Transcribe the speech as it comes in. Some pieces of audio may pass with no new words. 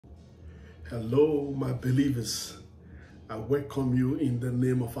Hello, my believers. I welcome you in the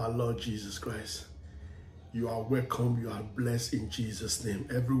name of our Lord Jesus Christ. You are welcome. You are blessed in Jesus' name.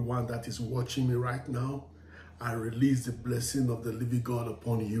 Everyone that is watching me right now, I release the blessing of the living God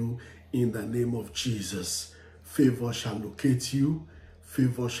upon you in the name of Jesus. Favor shall locate you.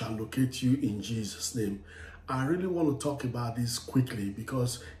 Favor shall locate you in Jesus' name. I really want to talk about this quickly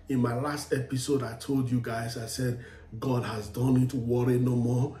because in my last episode, I told you guys, I said, God has done it. Worry no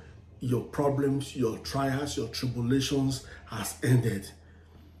more. Your problems, your trials, your tribulations has ended.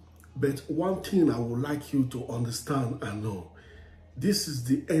 But one thing I would like you to understand and know, this is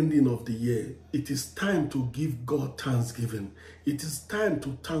the ending of the year. It is time to give God thanksgiving. It is time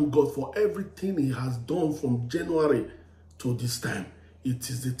to thank God for everything He has done from January to this time. It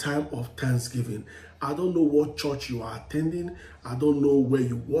is the time of thanksgiving. I don't know what church you are attending. I don't know where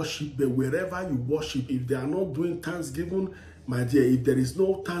you worship, but wherever you worship, if they are not doing thanksgiving, my dear, if there is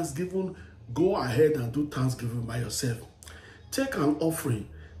no thanksgiving, go ahead and do thanksgiving by yourself. Take an offering.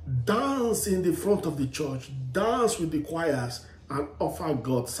 Dance in the front of the church. Dance with the choirs and offer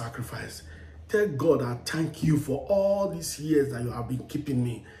God sacrifice. Tell God, I thank you for all these years that you have been keeping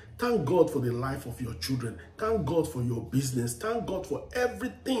me. Thank God for the life of your children. Thank God for your business. Thank God for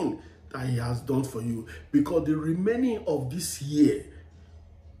everything that He has done for you. Because the remaining of this year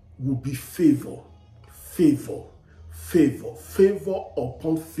will be favor, favor, favor, favor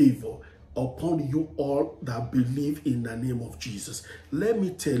upon favor upon you all that believe in the name of Jesus. Let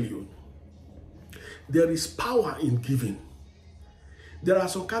me tell you, there is power in giving. There are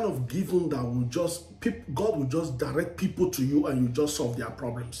some kind of giving that will God will just direct people to you and you just solve their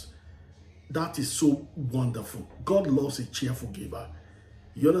problems. That is so wonderful. God loves a cheerful giver.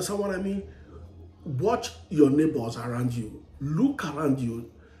 You understand what I mean? Watch your neighbors around you. Look around you.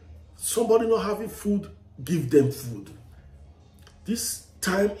 Somebody not having food, give them food. This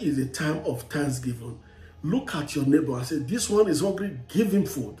time is a time of thanksgiving. Look at your neighbor and say, this one is hungry, give him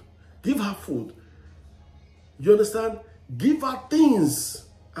food. Give her food. You understand? Give her things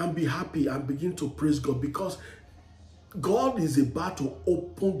and be happy and begin to praise God, because God is about to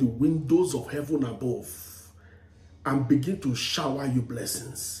open the windows of heaven above and begin to shower you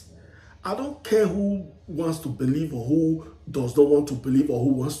blessings. I don't care who wants to believe or who does not want to believe or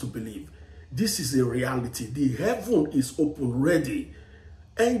who wants to believe. This is a reality. The heaven is open, ready.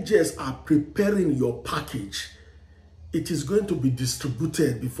 Angels are preparing your package. It is going to be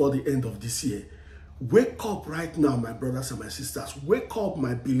distributed before the end of this year. Wake up right now, my brothers and my sisters. Wake up,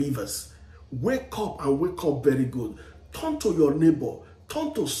 my believers. Wake up and wake up very good. Turn to your neighbor.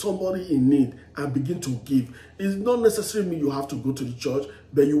 Turn to somebody in need and begin to give. It's not necessarily you have to go to the church,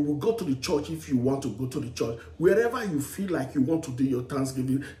 but you will go to the church if you want to go to the church. Wherever you feel like you want to do your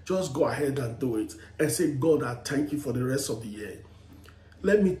Thanksgiving, just go ahead and do it. And say, God, I thank you for the rest of the year.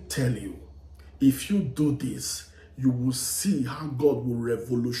 Let me tell you, if you do this, you will see how God will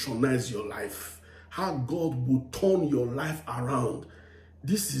revolutionize your life. How God will turn your life around.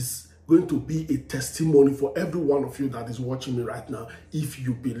 This is going to be a testimony for every one of you that is watching me right now. If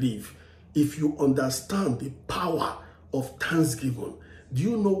you believe, if you understand the power of thanksgiving, do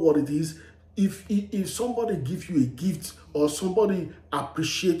you know what it is? If somebody gives you a gift or somebody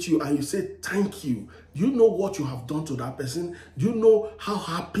appreciates you and you say thank you, do you know what you have done to that person? Do you know how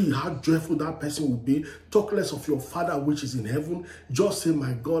happy, how joyful that person will be? Talk less of your Father which is in heaven. Just say,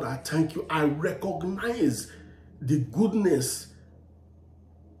 my God, I thank you. I recognize the goodness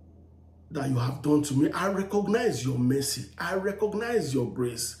that you have done to me. I recognize your mercy. I recognize your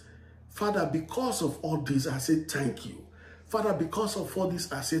grace. Father, because of all this, I say thank you. Father, because of all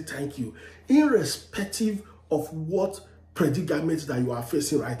this, I say thank you. Irrespective of what predicament that you are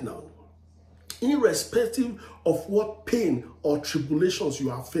facing right now, irrespective of what pain or tribulations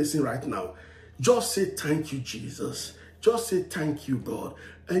you are facing right now, just say thank you, Jesus. Just say thank you, God.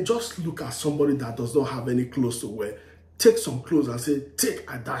 And just look at somebody that does not have any clothes to wear. Take some clothes and say,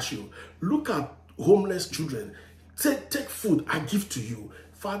 take, I dash you. Look at homeless children. Take food, I give to you.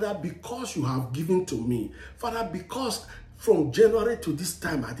 Father, because you have given to me. Father, because from January to this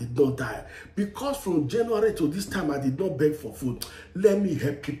time, I did not die. Because from January to this time, I did not beg for food. Let me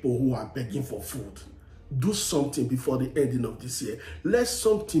help people who are begging for food. Do something before the ending of this year. Let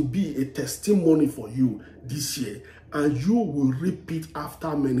something be a testimony for you this year. And you will repeat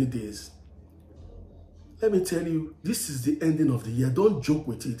after many days. Let me tell you, this is the ending of the year. Don't joke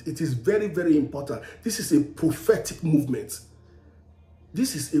with it. It is very, very important. This is a prophetic movement.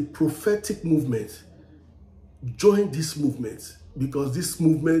 This is a prophetic movement. Join this movement, because this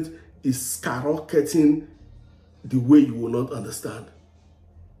movement is skyrocketing the way you will not understand.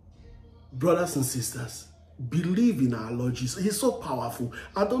 Brothers and sisters, Believe in our Lord Jesus. He's so powerful.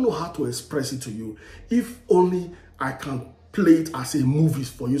 I don't know how to express it to you. If only I can play it as a movie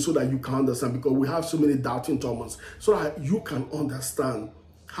for you so that you can understand, because we have so many doubting Thomas, so that you can understand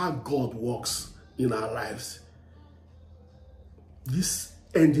how God works in our lives. This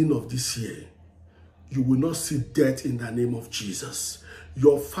ending of this year, you will not see death in the name of Jesus.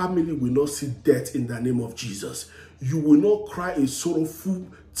 Your family will not see death in the name of Jesus. You will not cry a sorrowful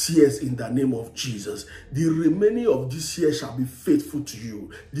tears in the name of Jesus. The remaining of this year shall be faithful to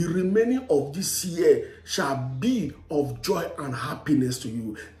you. The remaining of this year shall be of joy and happiness to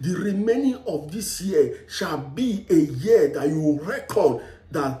you. The remaining of this year shall be a year that you will reckon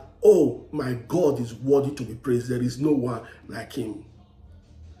that, oh, my God is worthy to be praised. There is no one like him.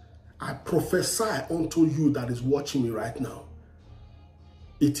 I prophesy unto you that is watching me right now.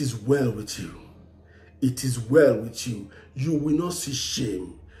 It is well with you. It is well with you. You will not see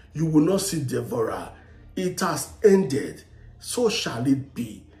shame. You will not see devourer. It has ended. So shall it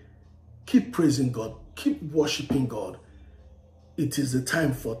be. Keep praising God. Keep worshiping God. It is the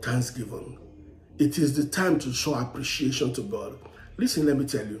time for thanksgiving. It is the time to show appreciation to God. Listen, let me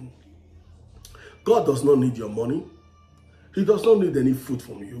tell you. God does not need your money. He does not need any food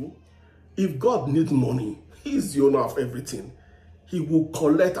from you. If God needs money, he is the owner of everything. He will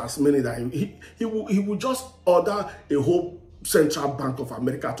collect as many that he will just order a whole Central Bank of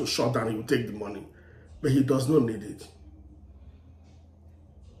America to shut down. He will take the money. But he does not need it.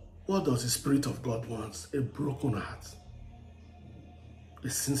 What does the Spirit of God want? A broken heart. A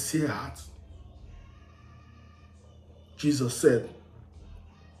sincere heart. Jesus said,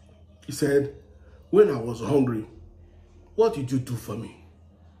 he said, when I was hungry, what did you do for me?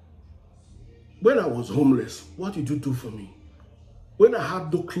 When I was homeless, what did you do for me? When I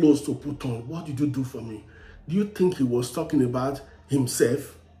had no clothes to put on, what did you do for me? Do you think he was talking about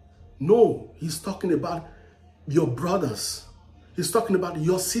himself? No, he's talking about your brothers. He's talking about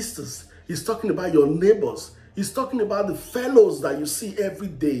your sisters. He's talking about your neighbors. He's talking about the fellows that you see every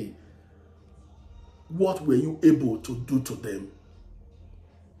day. What were you able to do to them?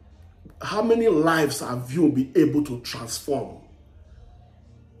 How many lives have you been able to transform?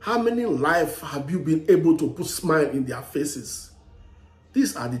 How many lives have you been able to put smile in their faces?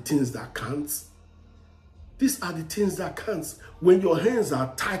 These are the things that count. These are the things that count. When your hands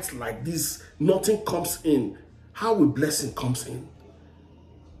are tight like this, nothing comes in. How will blessing comes in?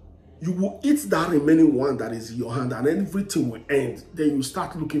 You will eat that remaining one that is in your hand and everything will end. Then you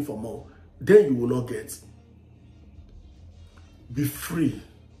start looking for more. Then you will not get. Be free.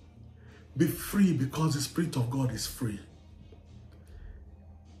 Be free because the Spirit of God is free.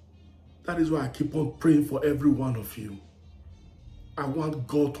 That is why I keep on praying for every one of you. I want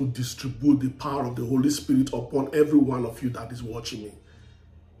God to distribute the power of the Holy Spirit upon every one of you that is watching me.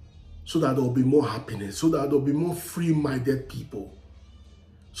 So that there will be more happiness. So that there will be more free-minded people.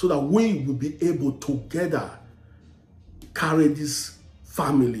 So that we will be able together carry this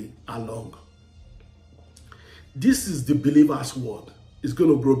family along. This is the believer's word. It's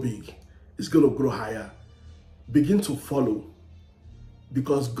going to grow big. It's going to grow higher. Begin to follow.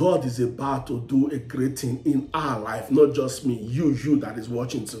 Because God is about to do a great thing in our life, not just me, you that is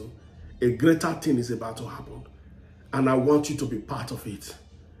watching too. A greater thing is about to happen. And I want you to be part of it.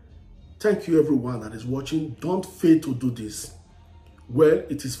 Thank you everyone that is watching. Don't fail to do this. Well,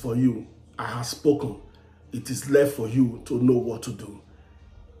 it is for you. I have spoken. It is left for you to know what to do.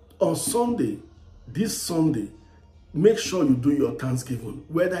 On Sunday, this Sunday, make sure you do your Thanksgiving,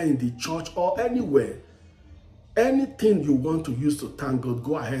 whether in the church or anywhere. Anything you want to use to thank God,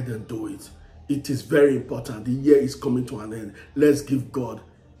 go ahead and do it. It is very important. The year is coming to an end. Let's give God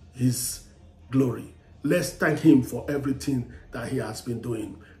his glory. Let's thank him for everything that he has been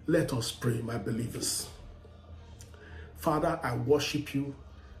doing. Let us pray, my believers. Father, I worship you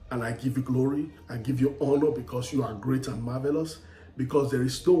and I give you glory. I give you honor because you are great and marvelous, because there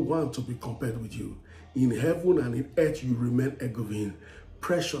is no one to be compared with you. In heaven and in earth, you remain evergreen.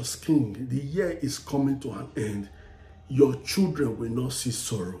 Precious King, the year is coming to an end. Your children will not see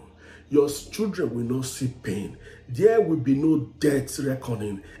sorrow. Your children will not see pain. There will be no death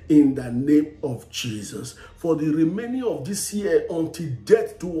reckoning in the name of Jesus. For the remaining of this year until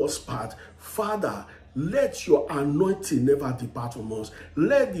death do us part, Father, let your anointing never depart from us.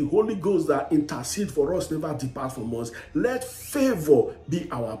 Let the Holy Ghost that intercede for us never depart from us. Let favor be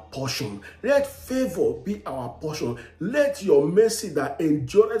our portion. Let favor be our portion. Let your mercy that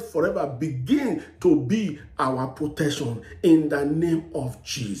endureth forever begin to be our protection in the name of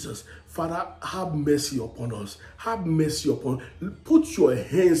Jesus. Father, have mercy upon us. Have mercy upon. Put your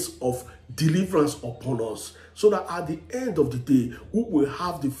hands of deliverance upon us, so that at the end of the day, we will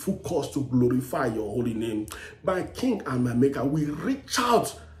have the full cause to glorify your holy name. My King and my Maker, we reach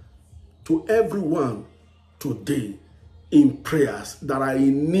out to everyone today in prayers that are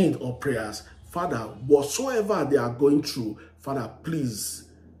in need of prayers. Father, whatsoever they are going through, Father, please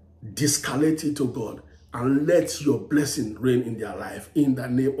de-escalate it to God and let your blessing reign in their life. In the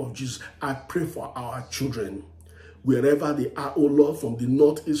name of Jesus, I pray for our children. Wherever they are, oh Lord, from the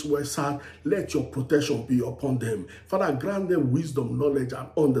north, east, west, south, let your protection be upon them. Father, grant them wisdom, knowledge, and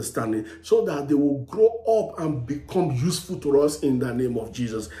understanding so that they will grow up and become useful to us in the name of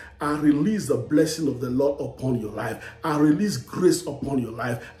Jesus. I release the blessing of the Lord upon your life. I release grace upon your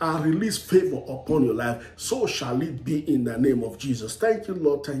life. I release favor upon your life. So shall it be in the name of Jesus. Thank you,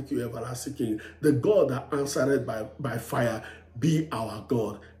 Lord. Thank you, everlasting King. The God that answered by fire, be our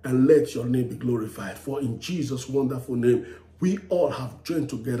God, and let your name be glorified. For in Jesus' wonderful name, we all have joined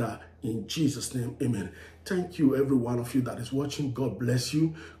together. In Jesus' name, amen. Thank you, every one of you that is watching. God bless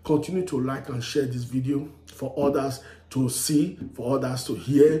you. Continue to like and share this video for others to see, for others to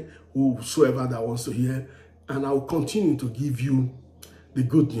hear, whosoever that wants to hear. And I will continue to give you the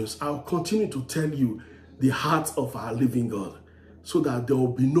good news. I will continue to tell you the heart of our living God, so that there will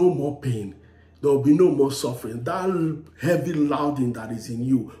be no more pain. There will be no more suffering. That heavy loading that is in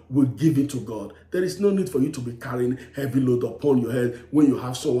you, will give it to God. There is no need for you to be carrying heavy load upon your head when you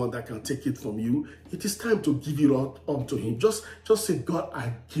have someone that can take it from you. It is time to give it all unto him. Just say, God,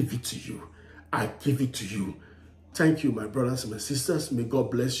 I give it to you. I give it to you. Thank you, my brothers and my sisters. May God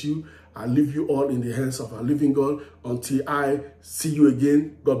bless you. I leave you all in the hands of our living God. Until I see you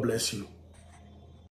again, God bless you.